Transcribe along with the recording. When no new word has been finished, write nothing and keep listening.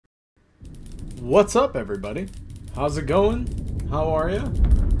What's up, everybody? How's it going? How are you?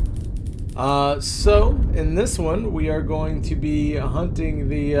 So in this one we are going to be hunting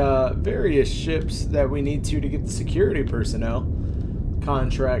the various ships that we need to get the security personnel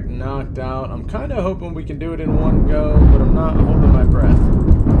contract knocked out. I'm kind of hoping we can do it in one go, but I'm not holding my breath.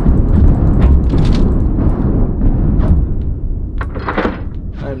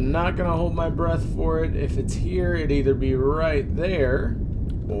 I'm not gonna hold my breath for it. If it's here, it'd either be right there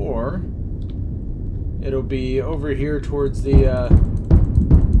or it'll be over here towards the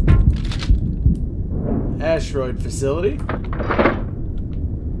asteroid facility.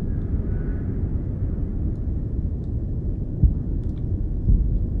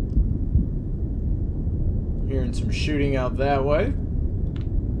 Hearing some shooting out that way.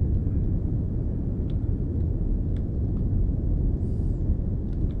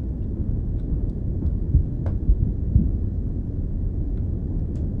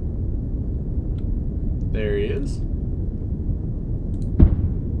 There he is.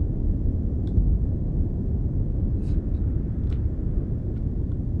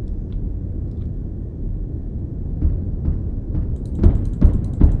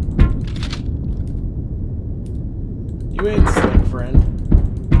 You ain't slick, friend.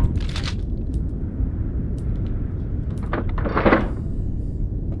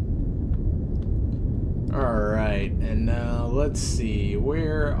 Alright, and now let's see.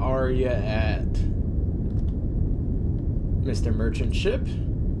 Where are you at, Mr. Merchant Ship?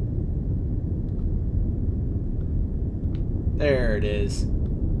 There it is.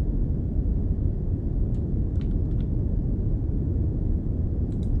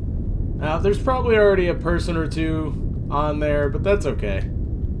 Now, there's probably already a person or two on there, but that's okay.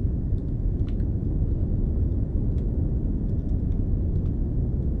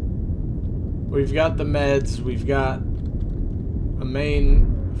 We've got the meds, we've got a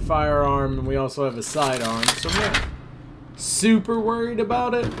main firearm, and we also have a sidearm, so I'm not super worried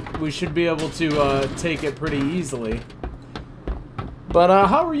about it. We should be able to take it pretty easily. But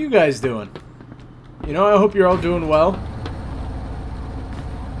how are you guys doing? You know, I hope you're all doing well.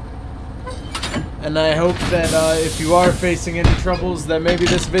 And I hope that if you are facing any troubles, that maybe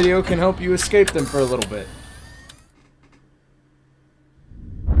this video can help you escape them for a little bit.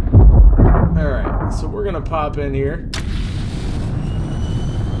 Alright, so we're gonna pop in here.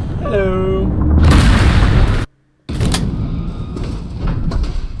 Hello.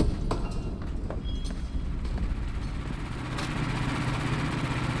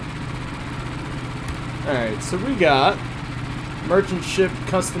 Alright, so we got Merchant Ship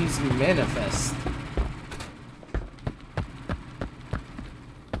Customs Manifest.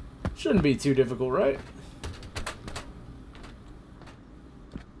 Shouldn't be too difficult, right?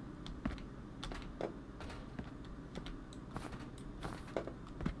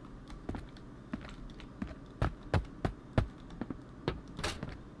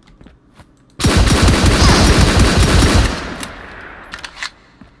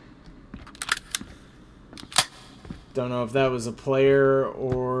 Don't know if that was a player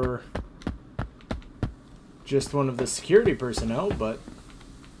or just one of the security personnel, but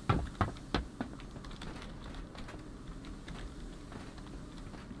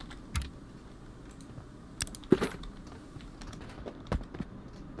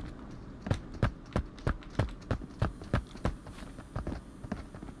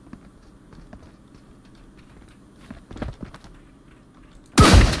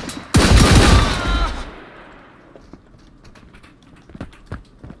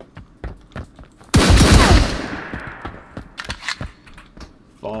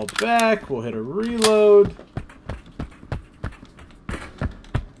fall back, we'll hit a reload.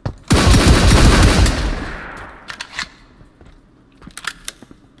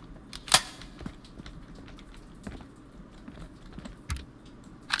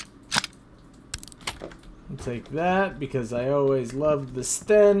 I'll take that because I always loved the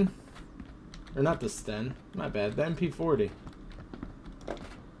Sten. Or not the Sten, my bad, the MP40.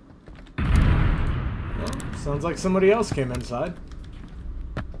 Well, sounds like somebody else came inside.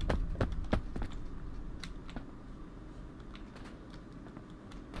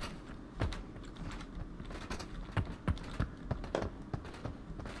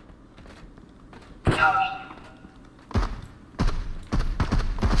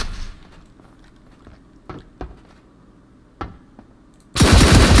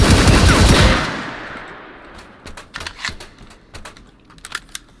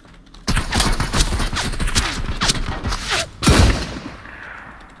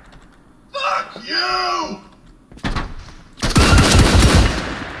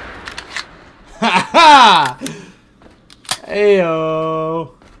 Ha ha!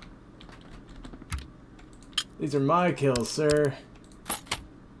 Ayo. These are my kills, sir.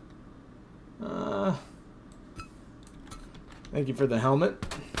 Thank you for the helmet.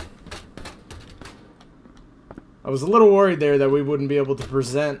 I was a little worried there that we wouldn't be able to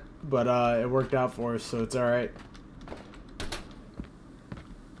present, but it worked out for us, so it's alright.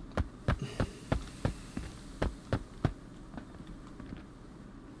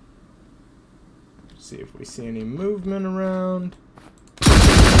 See if we see any movement around.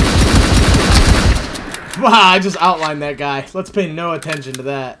 Wow, I just outlined that guy. Let's pay no attention to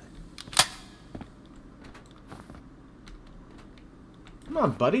that. Come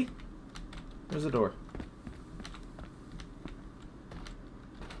on, buddy. There's the door.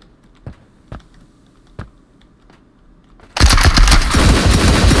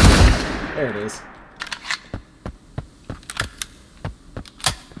 There it is.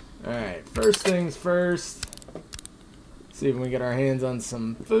 Alright, first things first. See if we can get our hands on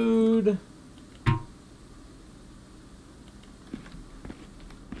some food.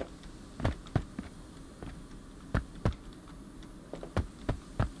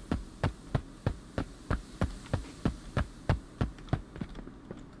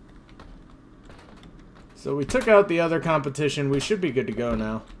 So we took out the other competition. We should be good to go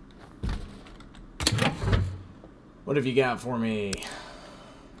now. What have you got for me?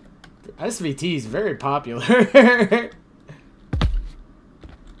 SVT is very popular.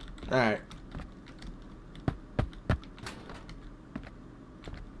 Alright.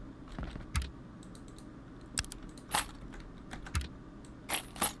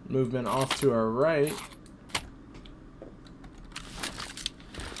 Movement off to our right.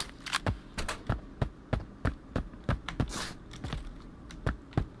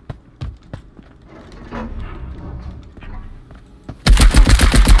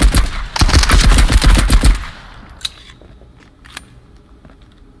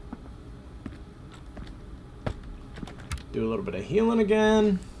 Do a little bit of healing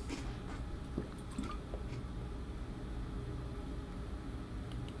again.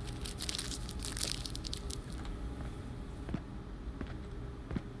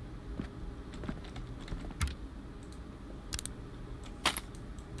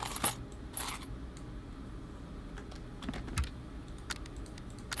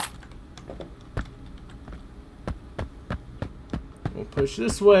 We'll push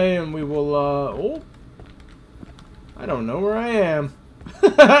this way and we will, oh. I don't know where I am.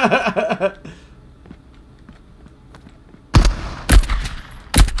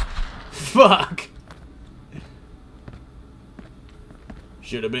 Fuck.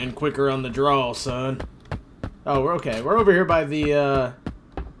 Should have been quicker on the draw, son. Oh, we're okay. We're over here by the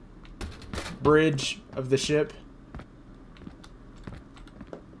bridge of the ship.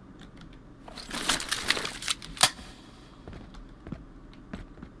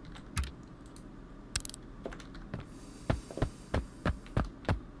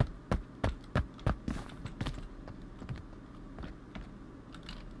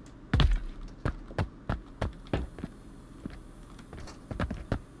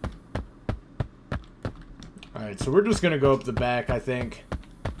 Alright, so we're just gonna go up the back, I think.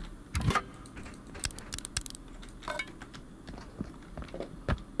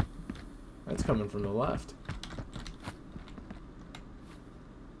 That's coming from the left.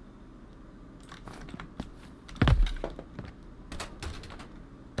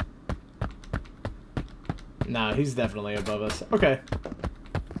 Nah, he's definitely above us. Okay.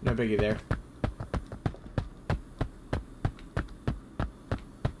 No biggie there.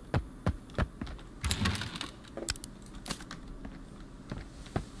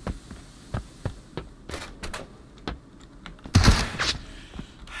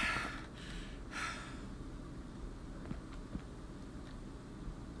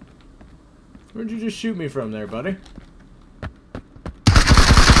 Where'd you just shoot me from there, buddy?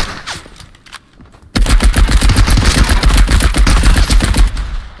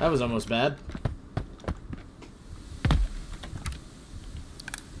 That was almost bad.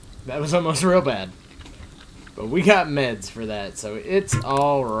 That was almost real bad. But we got meds for that, so it's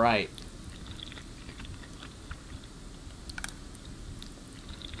alright.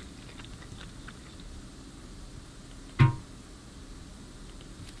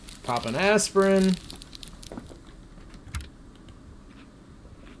 Pop an aspirin.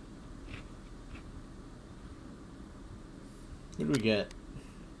 What do we get?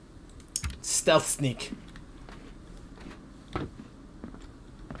 Stealth sneak.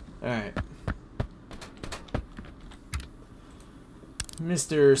 Alright.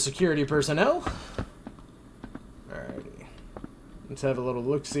 Mr. Security Personnel. Alrighty. Let's have a little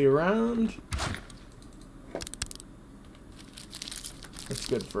look-see around. That's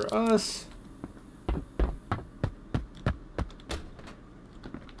good for us.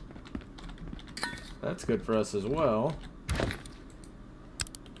 that's good for us as well.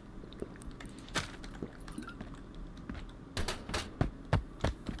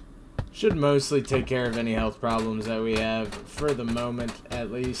 Should mostly take care of any health problems that we have, for the moment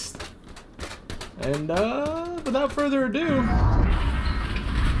at least. And without further ado,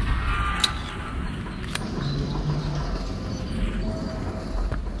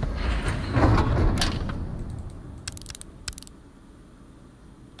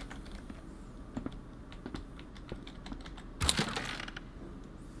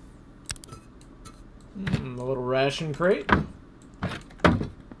 a little ration crate.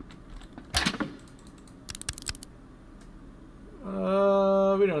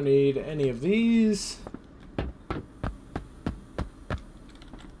 We don't need any of these.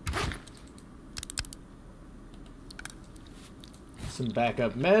 Some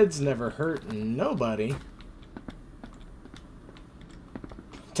backup meds never hurt nobody.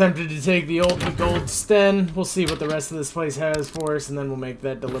 Tempted to take the gold sten. We'll see what the rest of this place has for us, and then we'll make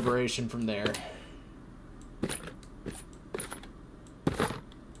that deliberation from there.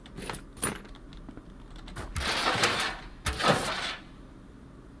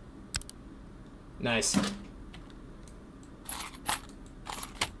 Nice.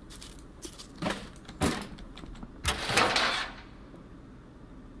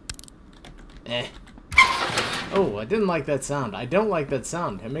 Eh. Oh, I didn't like that sound. I don't like that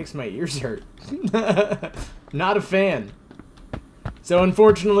sound. It makes my ears hurt. Not a fan. So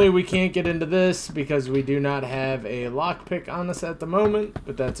unfortunately, we can't get into this because we do not have a lockpick on us at the moment,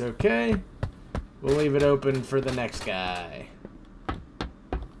 but that's okay. We'll leave it open for the next guy.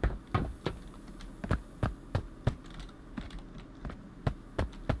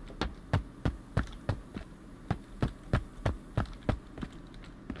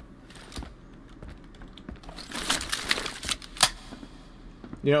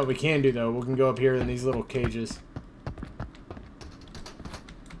 You know what we can do, though? We can go up here in these little cages.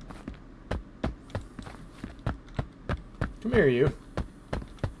 Come here, you.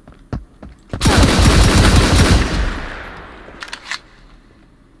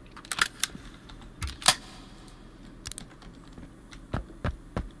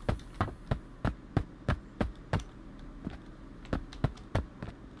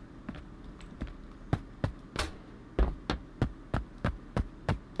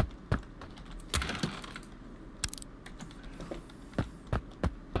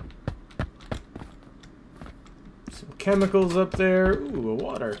 Chemicals up there. Ooh, a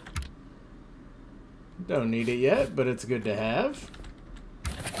water. Don't need it yet, but it's good to have.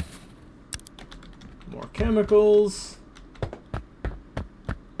 More chemicals.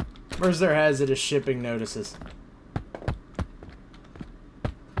 Where's their hazardous shipping notices?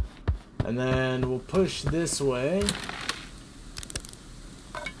 And then we'll push this way.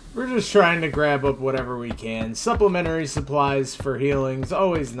 We're just trying to grab up whatever we can. Supplementary supplies for healing's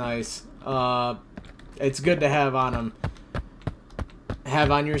always nice. It's good to have on them. Have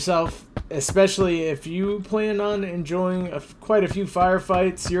on yourself, especially if you plan on enjoying quite a few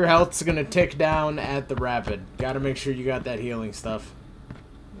firefights. Your health's gonna tick down at the rapid. Gotta make sure you got that healing stuff.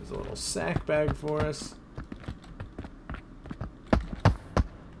 There's a little sack bag for us.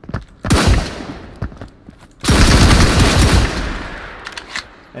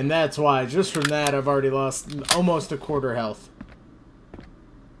 And that's why, just from that, I've already lost almost a quarter health.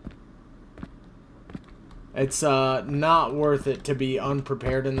 It's not worth it to be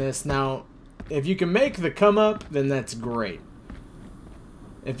unprepared in this. Now, if you can make the come up, then that's great.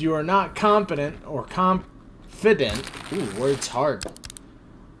 If you are not competent or confident, ooh, word's hard,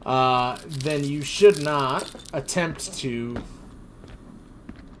 then you should not attempt to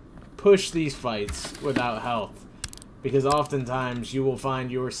push these fights without health. Because oftentimes you will find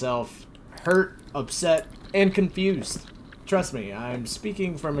yourself hurt, upset, and confused. Trust me, I'm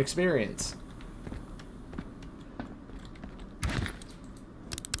speaking from experience.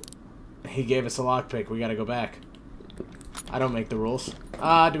 He gave us a lockpick. We gotta go back. I don't make the rules.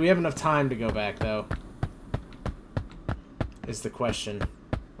 Do we have enough time to go back, though? Is the question.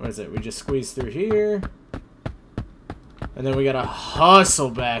 What is it? We just squeeze through here. And then we gotta hustle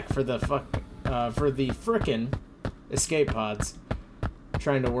back for the frickin' escape pods. I'm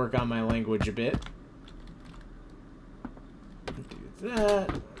trying to work on my language a bit. Do that.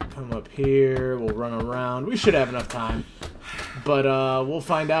 Come up here. We'll run around. We should have enough time. But we'll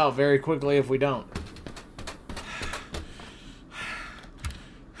find out very quickly if we don't.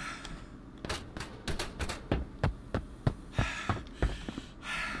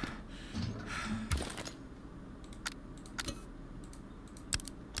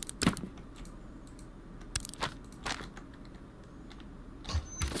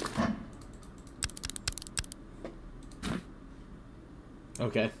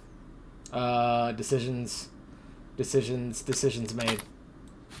 Okay. Decisions made.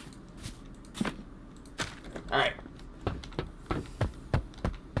 Alright.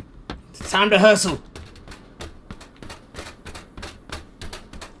 It's time to hustle.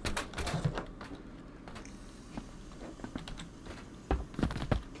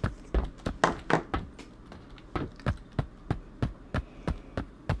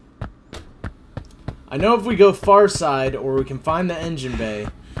 I know if we go far side, or we can find the engine bay,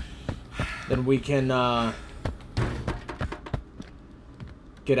 then we can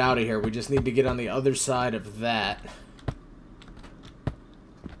get out of here. We just need to get on the other side of that.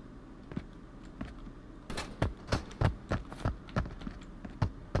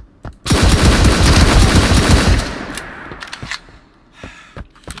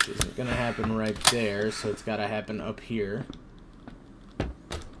 Which isn't gonna happen right there, so it's gotta happen up here.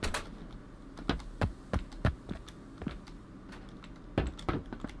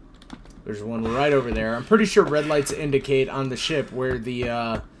 There's one right over there. I'm pretty sure red lights indicate on the ship where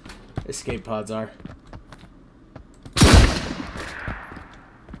the escape pods are.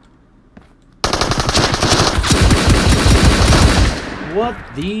 What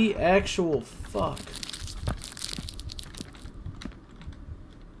the actual fuck?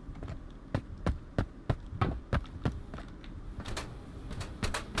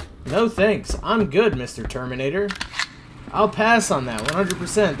 No thanks. I'm good, Mr. Terminator. I'll pass on that,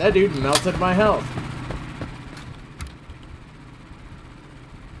 100%. That dude melted my health.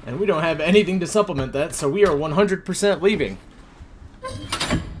 And we don't have anything to supplement that, so we are 100% leaving.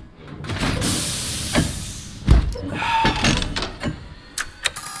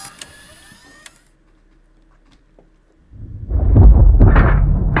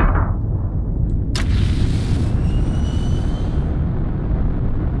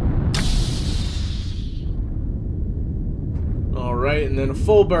 Alright, and then a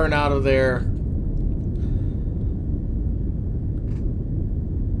full burn out of there.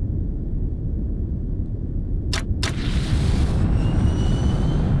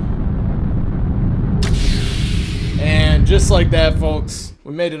 And just like that, folks,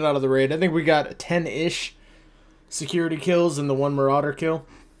 we made it out of the raid. I think we got 10-ish security kills and the one Marauder kill.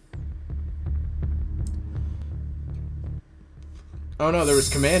 Oh no, there was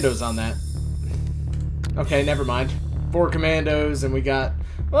commandos on that. Okay, never mind. 4 commandos, and we got,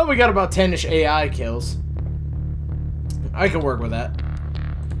 well, we got about 10-ish AI kills. I can work with that.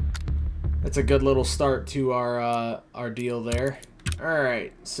 That's a good little start to our deal there.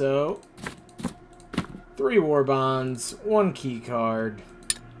 Alright, so 3 war bonds, 1 key card,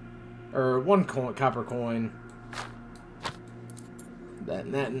 or 1 copper coin. That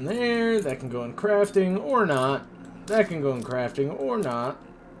and that in there. That can go in crafting or not. That can go in crafting or not.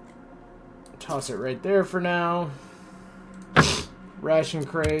 Toss it right there for now. Ration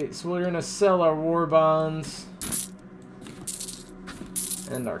crate. So we're gonna sell our war bonds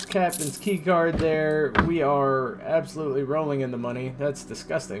and our captain's key card there. We are absolutely rolling in the money. That's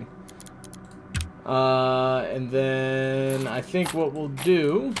disgusting. And then I think what we'll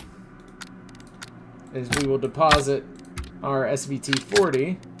do is we will deposit our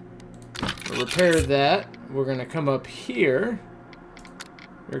SVT-40. We'll repair that. We're gonna come up here.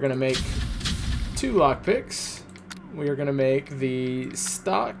 We're gonna make 2 lockpicks. We are going to make the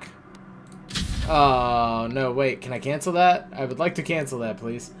stock. Oh, no, wait. Can I cancel that? I would like to cancel that,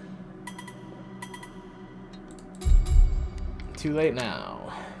 please. Too late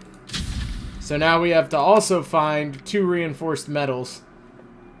now. So now we have to also find 2 reinforced metals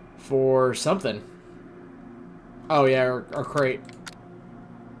for something. Oh, yeah, our crate.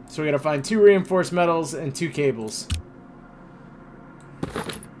 So we got to find 2 reinforced metals and 2 cables.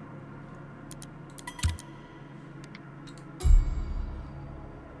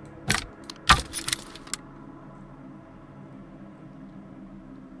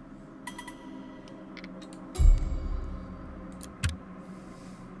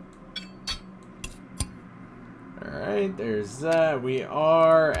 Alright, there's that. We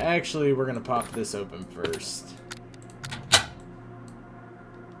are... Actually, we're going to pop this open first.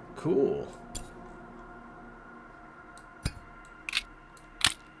 Cool.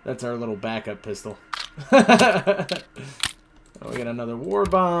 That's our little backup pistol. Oh, we got another war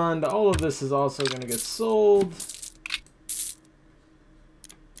bond. All of this is also going to get sold.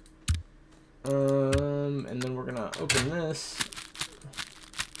 And then we're going to open this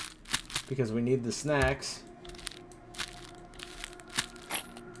because we need the snacks.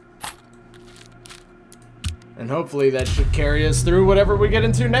 And hopefully that should carry us through whatever we get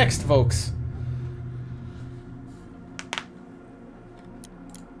into next, folks.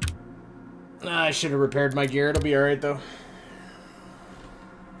 I should have repaired my gear. It'll be alright, though.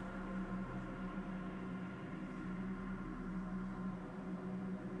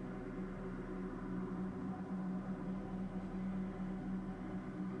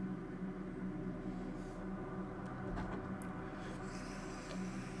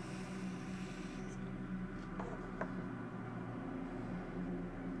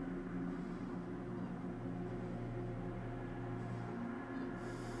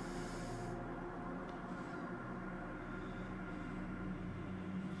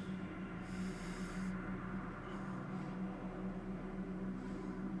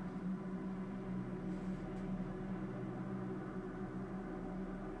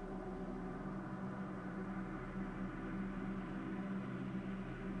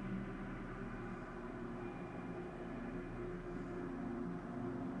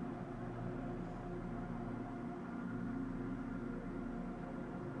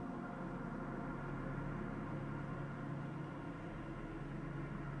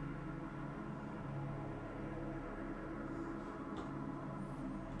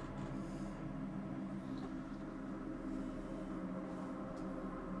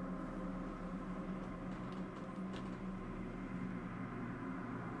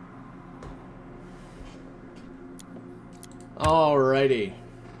 Alrighty.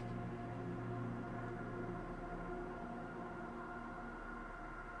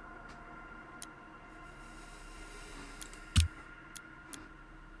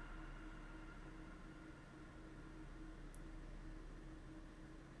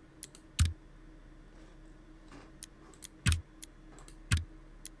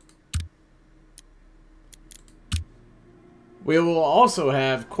 We will also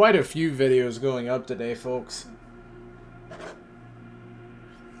have quite a few videos going up today, folks.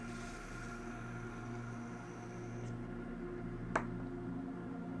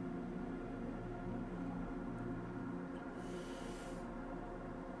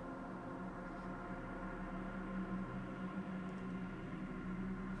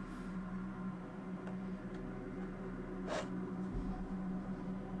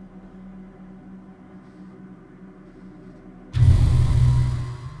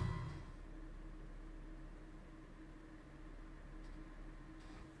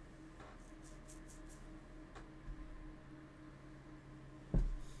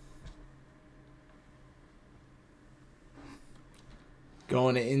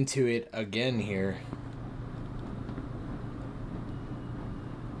 Going into it again here.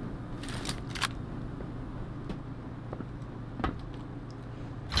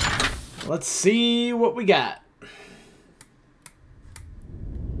 Let's see what we got.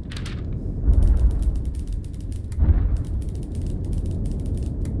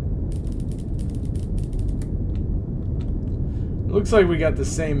 Looks like we got the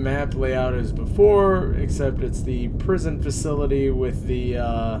same map layout as before, except it's the prison facility with the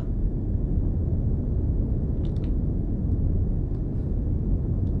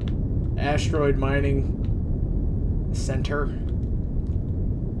asteroid mining center.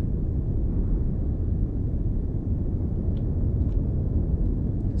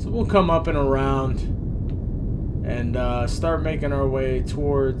 So we'll come up and around and start making our way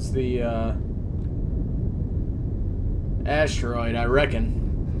towards the asteroid, I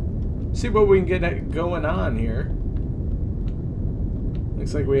reckon. See what we can get going on here.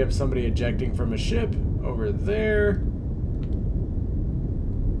 Looks like we have somebody ejecting from a ship over there.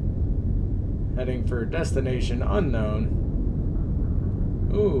 Heading for destination unknown.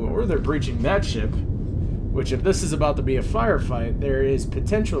 Ooh, or they're breaching that ship. Which, if this is about to be a firefight, there is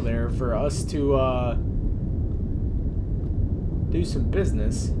potential there for us to do some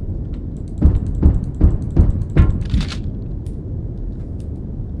business.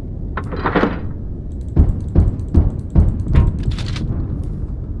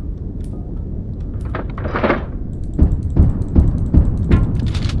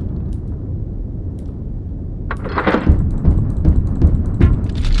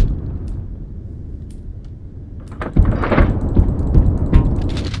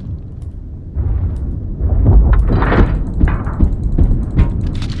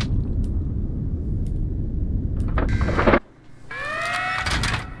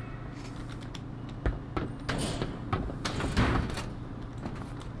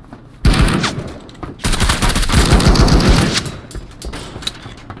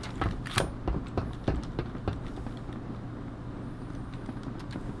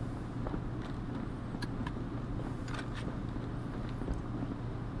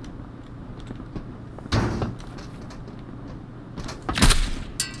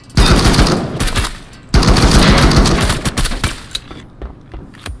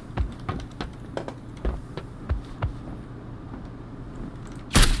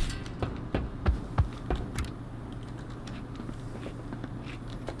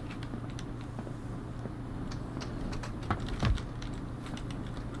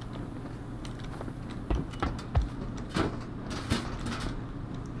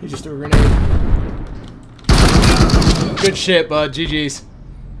 He just threw a grenade. Good shit, bud. GG's.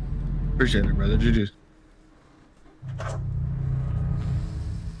 Appreciate it, brother. GG's.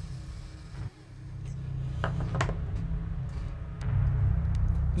 It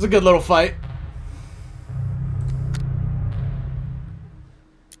was a good little fight.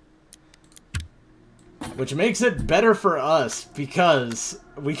 Which makes it better for us because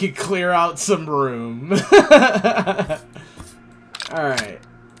we could clear out some room. Alright.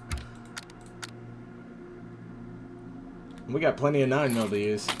 We got plenty of 9mm to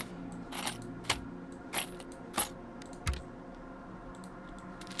use.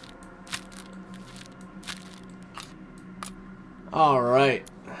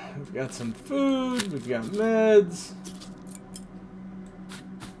 Alright. We've got some food. We've got meds.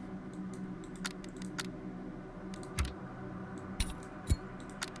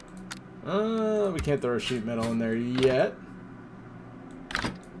 We can't throw a sheet metal in there yet.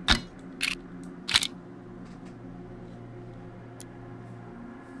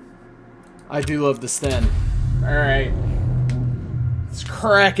 I do love the Sten. Alright. Let's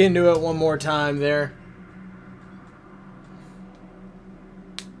crack into it one more time there.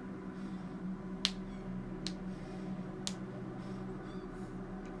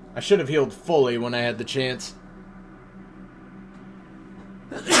 I should have healed fully when I had the chance.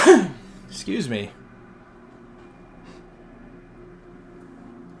 Excuse me.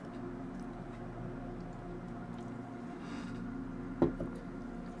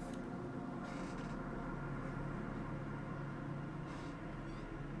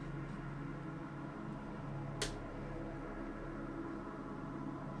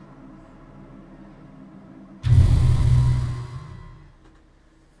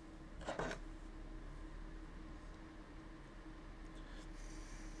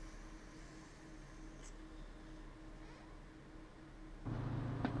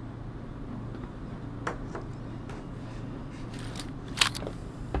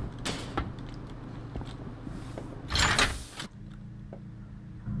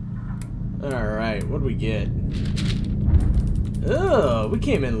 Alright, what do we get? Oh, we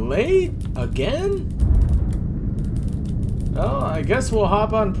came in late? Again? Oh, I guess we'll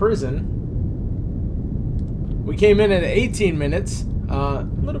hop on prison. We came in at 18 minutes. A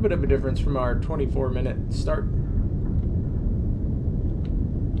little bit of a difference from our 24-minute start.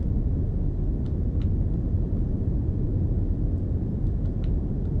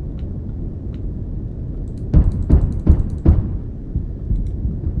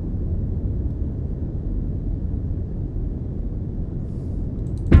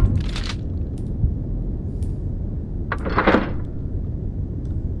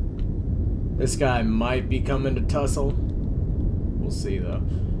 This guy might be coming to tussle. We'll see, though.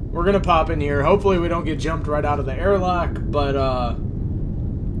 We're gonna pop in here. Hopefully we don't get jumped right out of the airlock, but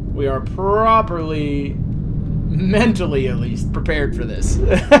we are properly, mentally at least, prepared for this.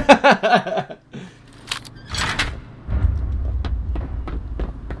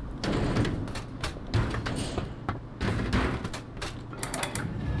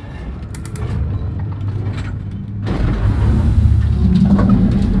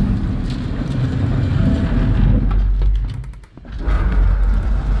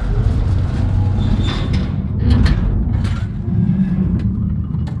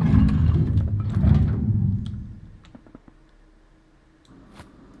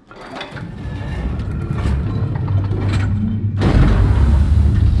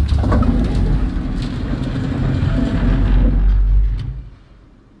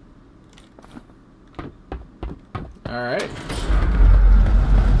 Alright.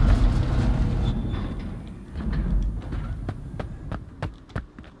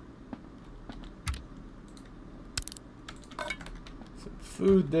 Some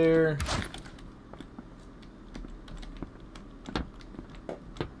food there.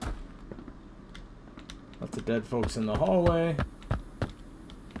 Lots of dead folks in the hallway.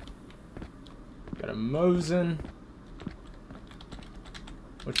 Got a Mosin,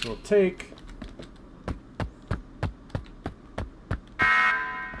 which we'll take.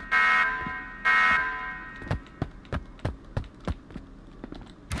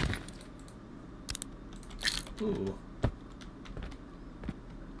 Ooh.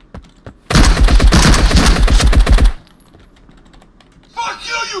 Fuck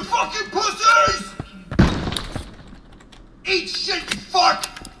you, you fucking pussies! Eat shit, you fuck!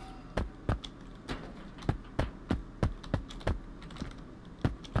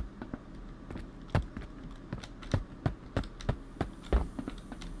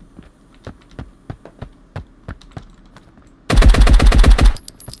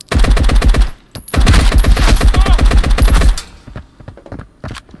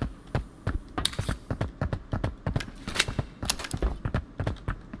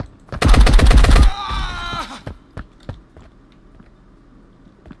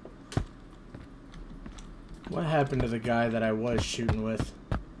 What happened to the guy that I was shooting with?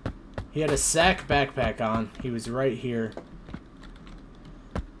 He had a sack backpack on. He was right here.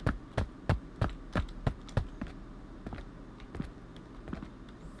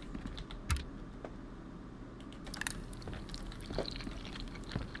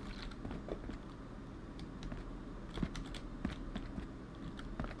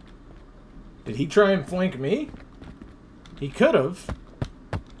 Did he try and flank me? He could have.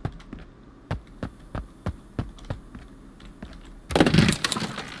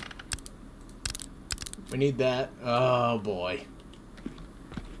 We need that. Oh, boy.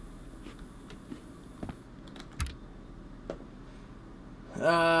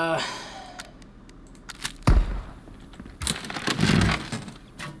 Fuck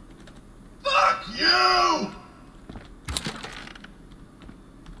you!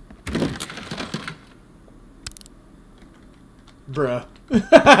 Bruh.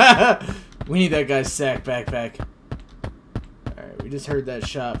 We need that guy's sack backpack. Alright, we just heard that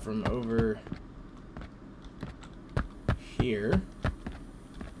shot from over here.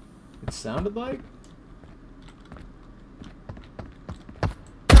 It sounded like.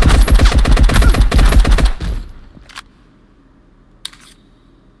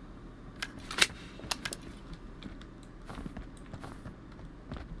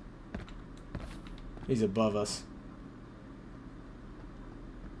 He's above us.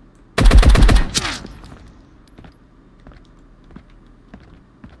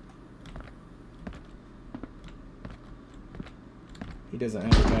 He doesn't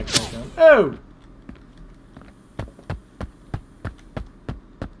have a backpack on. Oh!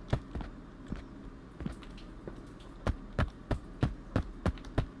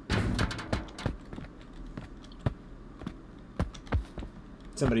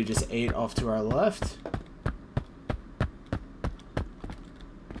 Somebody just ate off to our left.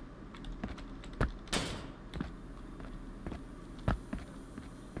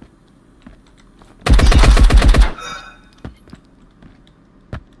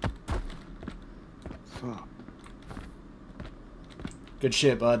 Fuck. Good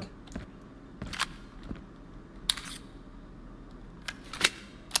shit, bud.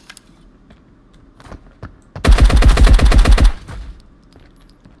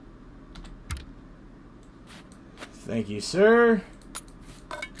 Thank you, sir.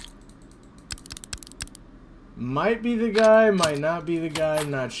 Might be the guy, might not be the guy,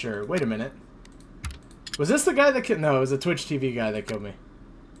 not sure. Wait a minute. Was this the guy that killed? No, it was a Twitch TV guy that killed me.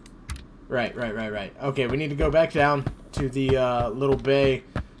 Right. Okay, we need to go back down to the little bay.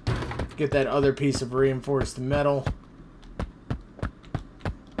 Get that other piece of reinforced metal.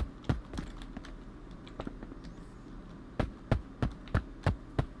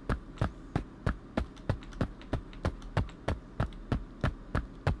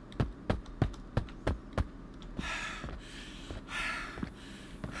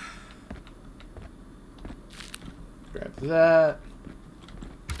 Grab that.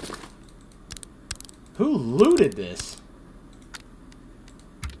 Who looted this?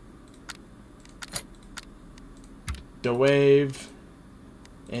 The Wave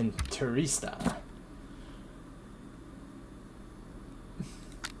and Turista.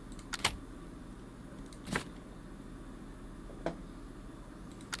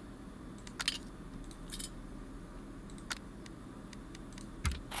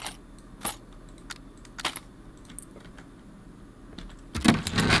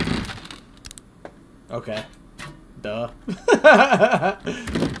 Okay. Duh.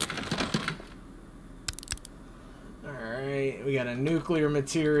 Alright, we got a nuclear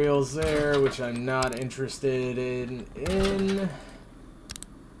materials there, which I'm not interested in.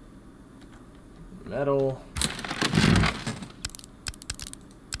 Metal.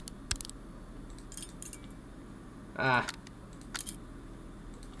 Ah.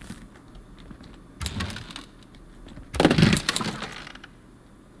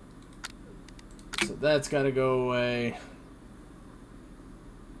 So that's got to go away.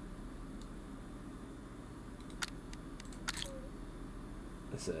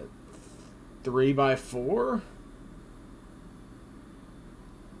 Is it 3x4?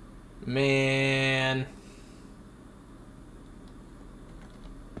 Man.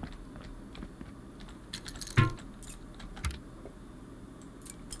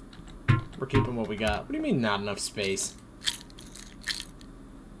 We're keeping what we got. What do you mean not enough space?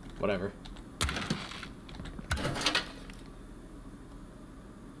 Whatever.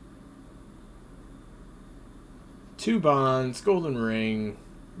 Two bonds, golden ring.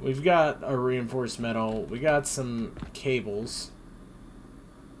 We've got a reinforced metal. We got some cables.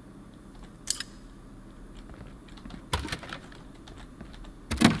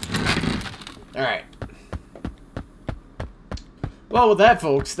 Alright. Well, with that,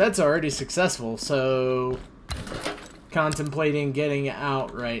 folks, that's already successful. So, contemplating getting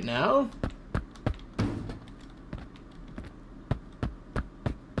out right now.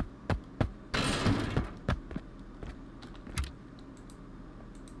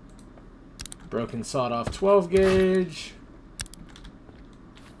 Broken sawed-off 12 gauge.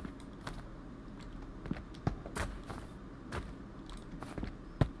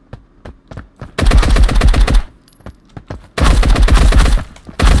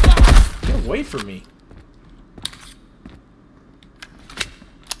 Get away from me.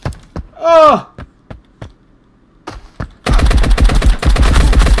 Oh!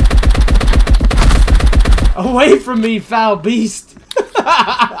 Away from me, foul beast!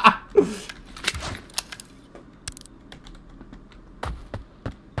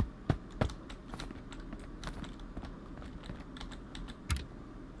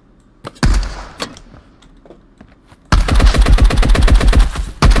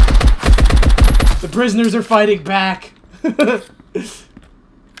 prisoners are fighting back.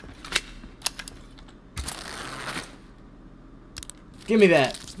 Give me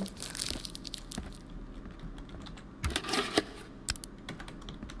that.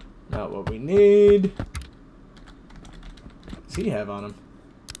 Not what we need. What's he have on him?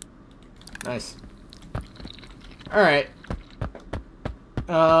 Nice. Alright.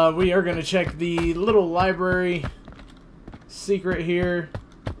 We are going to check the little library secret here.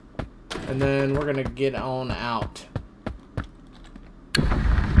 And then we're going to get on out.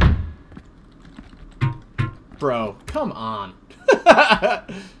 Bro, come on.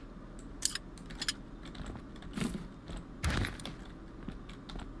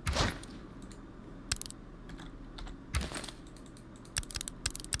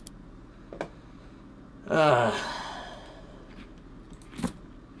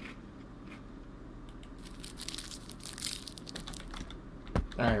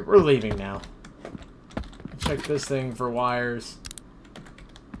 Alright, we're leaving now. Check this thing for wires.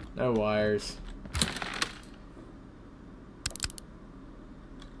 No wires.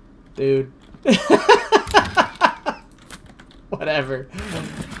 Dude. Whatever.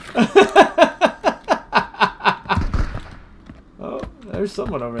 Oh, there's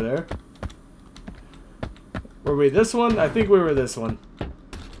someone over there. Were we this one? I think we were this one.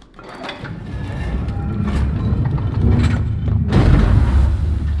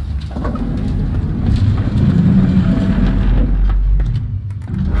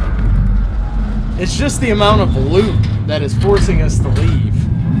 It's just the amount of loot that is forcing us to leave.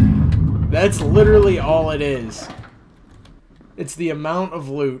 That's literally all it is. It's the amount of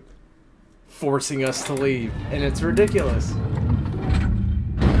loot forcing us to leave, and it's ridiculous.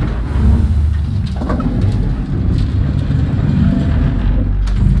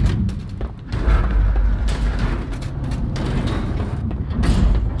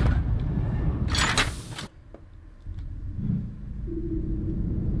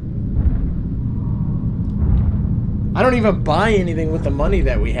 I don't even buy anything with the money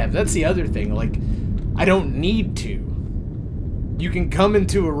that we have. That's the other thing. Like, I don't need to. You can come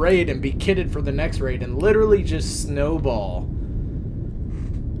into a raid and be kitted for the next raid and literally just snowball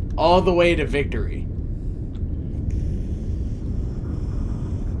all the way to victory.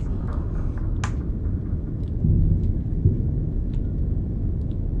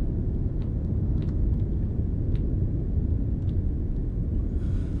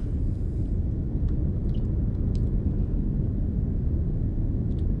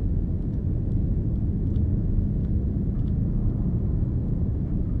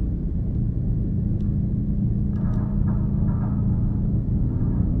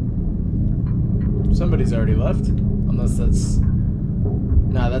 Somebody's already left. Unless that's...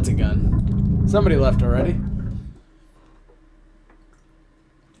 Nah, that's a gun. Somebody left already.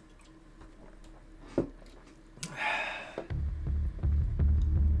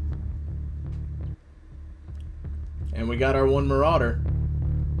 And we got our one Marauder.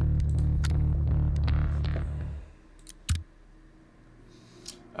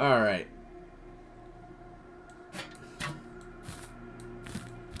 Alright.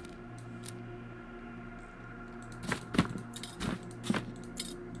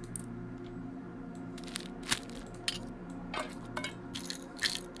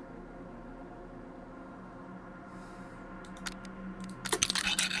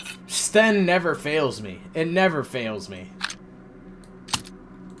 Sten never fails me. It never fails me.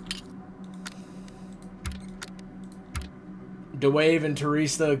 DeWave and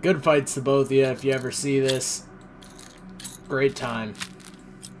Teresa, good fights to both of you if you ever see this. Great time.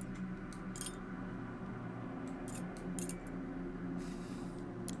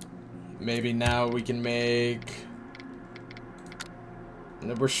 Maybe now we can make...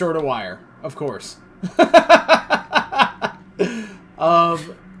 We're short of wire, of course.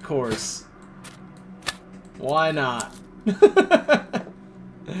 Of course. Why not?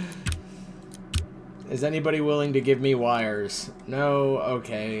 Is anybody willing to give me wires? No?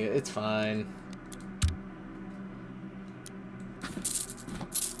 Okay, it's fine.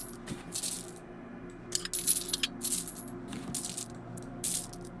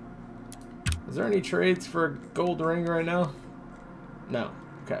 Is there any trades for a gold ring right now? No.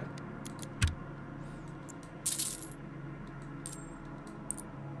 Okay.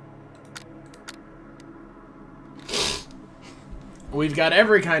 We've got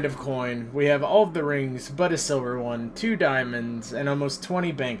every kind of coin. We have all of the rings, but a silver one, 2 diamonds, and almost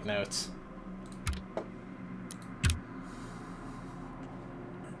 20 banknotes.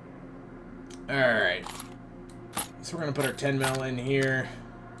 Alright. So we're going to put our 10 mil in here.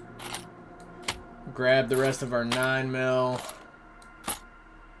 Grab the rest of our 9 mil.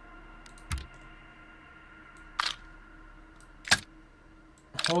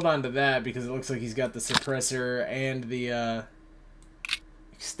 hold on to that because it looks like he's got the suppressor and the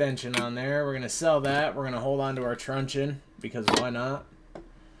extension on there. We're going to sell that. We're going to hold on to our truncheon because why not?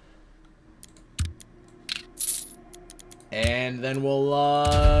 And then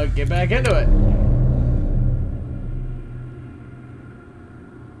we'll get back into it.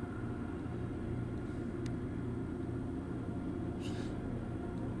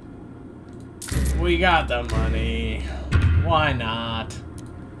 We got the money. Why not?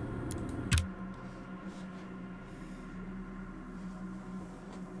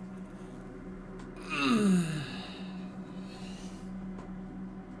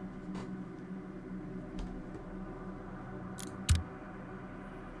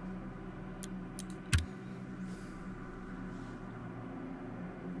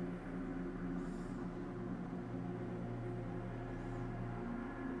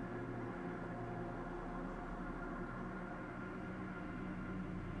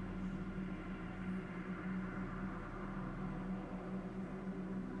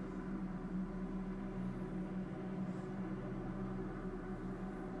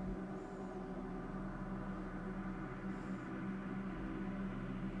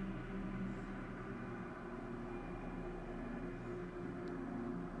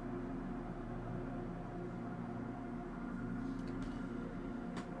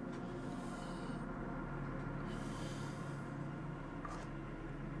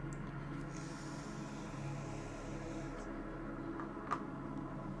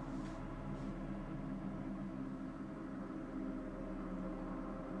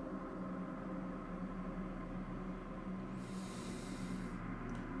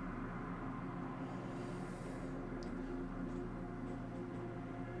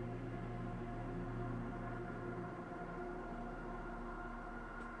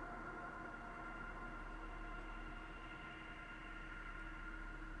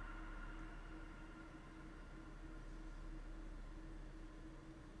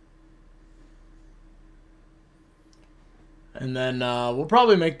 And then we'll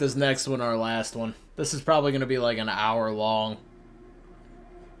probably make this next one our last one. This is probably going to be like an hour long.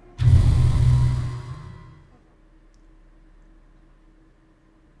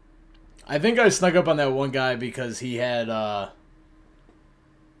 I think I snuck up on that one guy because he had the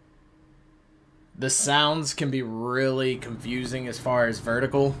sounds can be really confusing as far as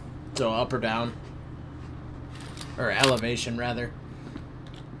vertical, so up or down, or elevation rather.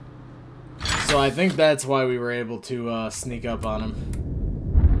 So I think that's why we were able to sneak up on him.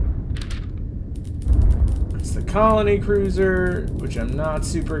 It's the colony cruiser, which I'm not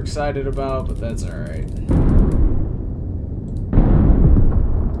super excited about, but that's alright.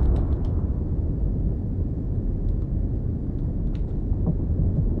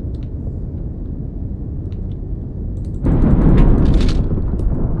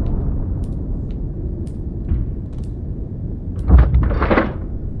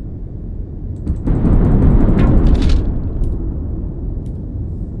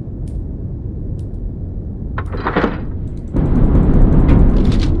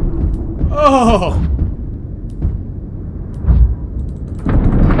 Oh!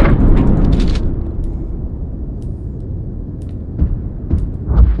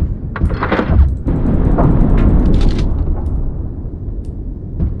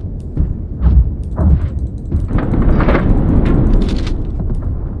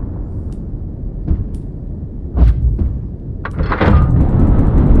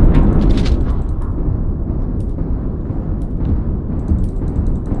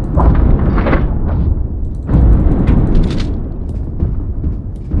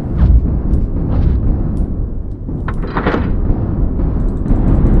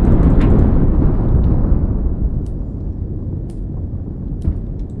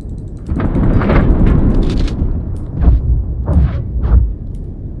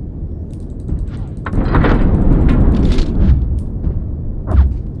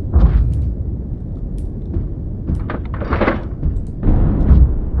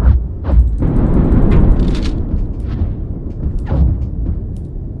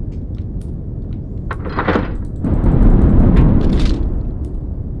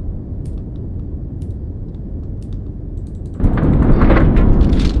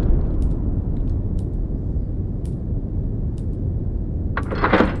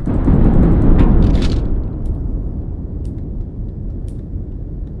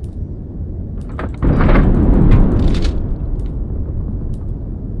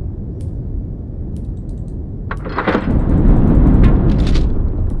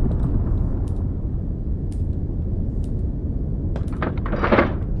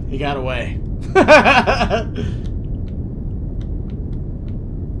 He got away.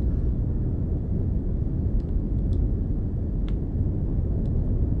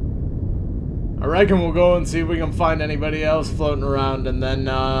 reckon we'll go and see if we can find anybody else floating around, and then,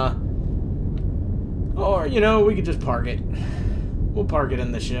 or, you know, we could just park it. We'll park it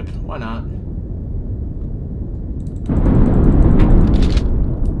in the ship. Why not?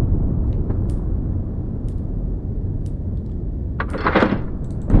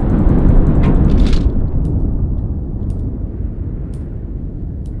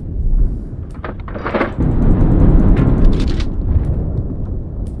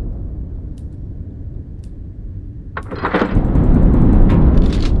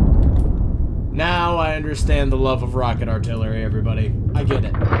 I understand the love of rocket artillery, everybody. I get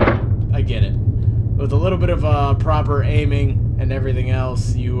it. I get it. With a little bit of proper aiming and everything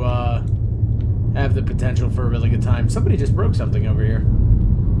else, you have the potential for a really good time. Somebody just broke something over here.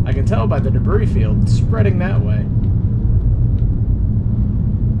 I can tell by the debris field spreading that way.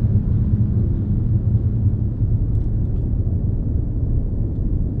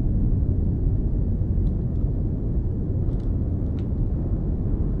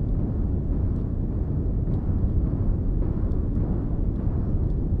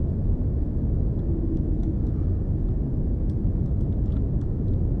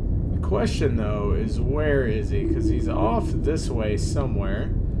 Question though is, where is he? Because he's off this way somewhere.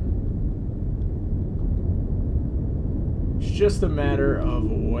 It's just a matter of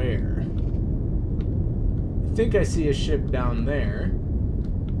where. I think I see a ship down there.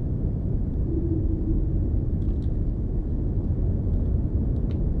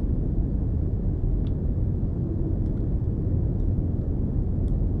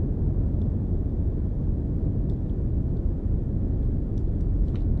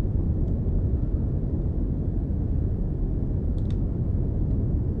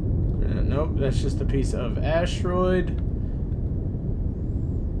 Nope, that's just a piece of asteroid.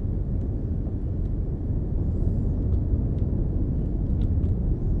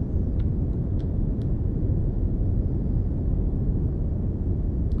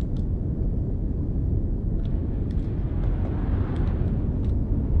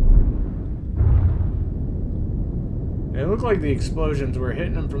 It looked like the explosions were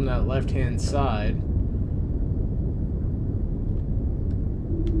hitting him from that left-hand side.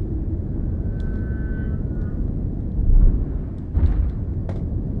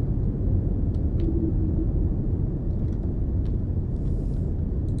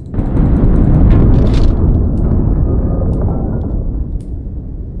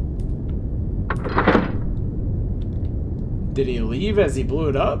 Did he leave as he blew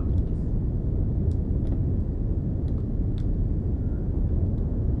it up?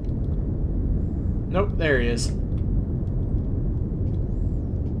 Nope, there he is.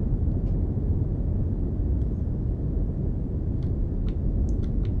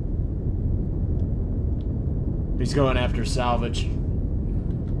 He's going after salvage.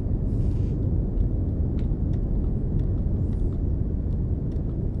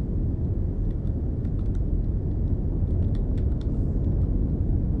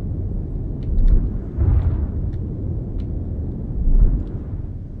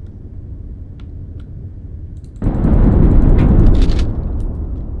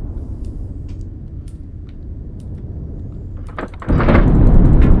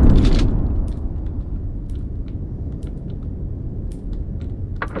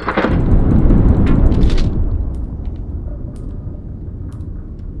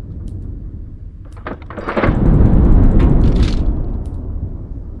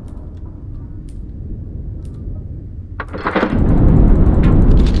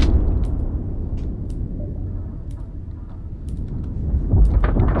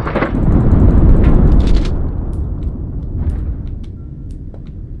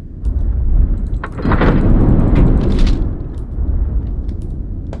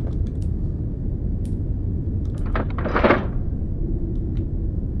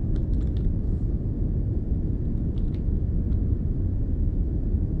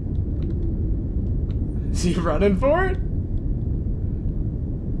 Is he running for it?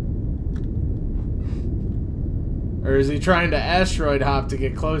 Or is he trying to asteroid hop to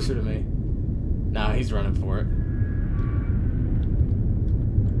get closer to me? No, he's running for it.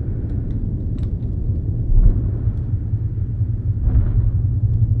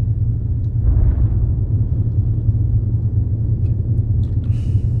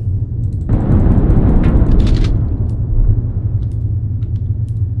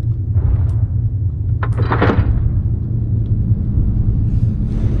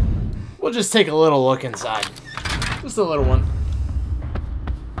 We'll just take a little look inside. Just a little one.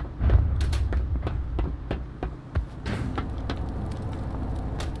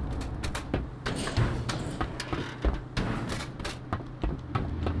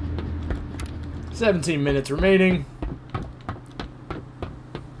 17 minutes remaining.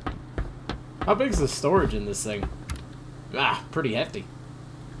 How big is the storage in this thing? Ah, pretty hefty.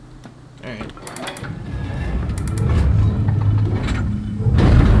 Alright.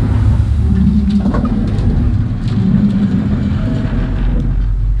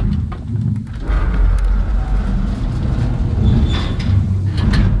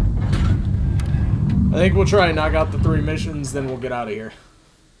 I think we'll try and knock out the 3 missions, then we'll get out of here.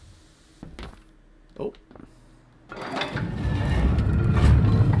 Oh.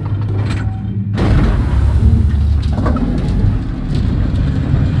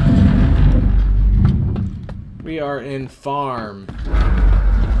 We are in farm.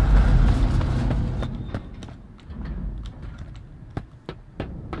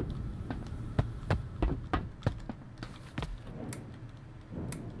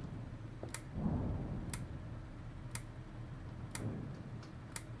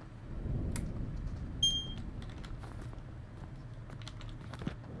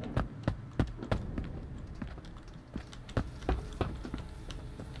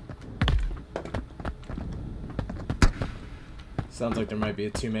 Sounds like there might be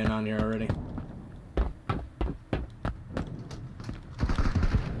a 2-man on here already.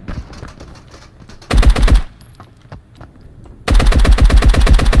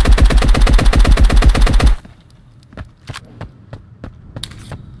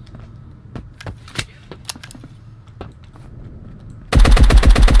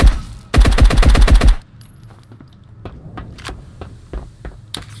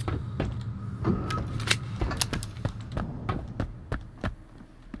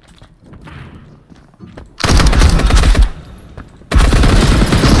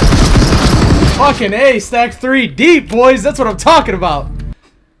 Fucking A, stack 3 deep, boys. That's what I'm talking about.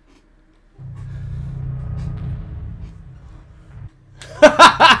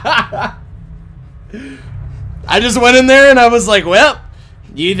 I just went in there and I was like, well,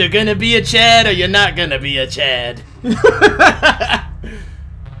 you're either gonna be a Chad or you're not gonna be a Chad.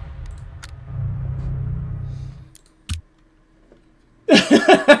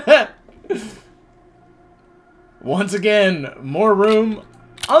 Once again, more room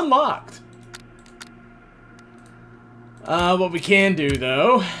unlocked. What we can do,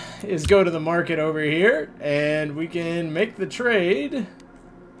 though, is go to the market over here, and we can make the trade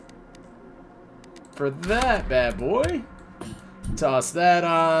for that bad boy. Toss that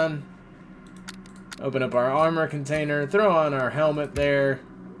on. Open up our armor container, throw on our helmet there,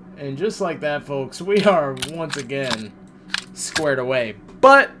 and just like that, folks, we are once again squared away.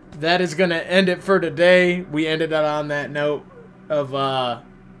 But that is going to end it for today. We ended it on that note of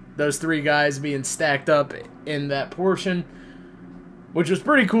those 3 guys being stacked up in that portion, which was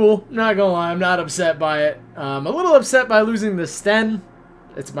pretty cool. Not gonna lie, I'm not upset by it. I'm a little upset by losing the Sten.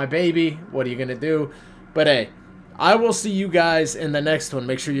 It's my baby. What are you gonna do? But hey, I will see you guys in the next one.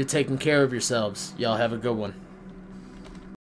 Make sure you're taking care of yourselves. Y'all have a good one.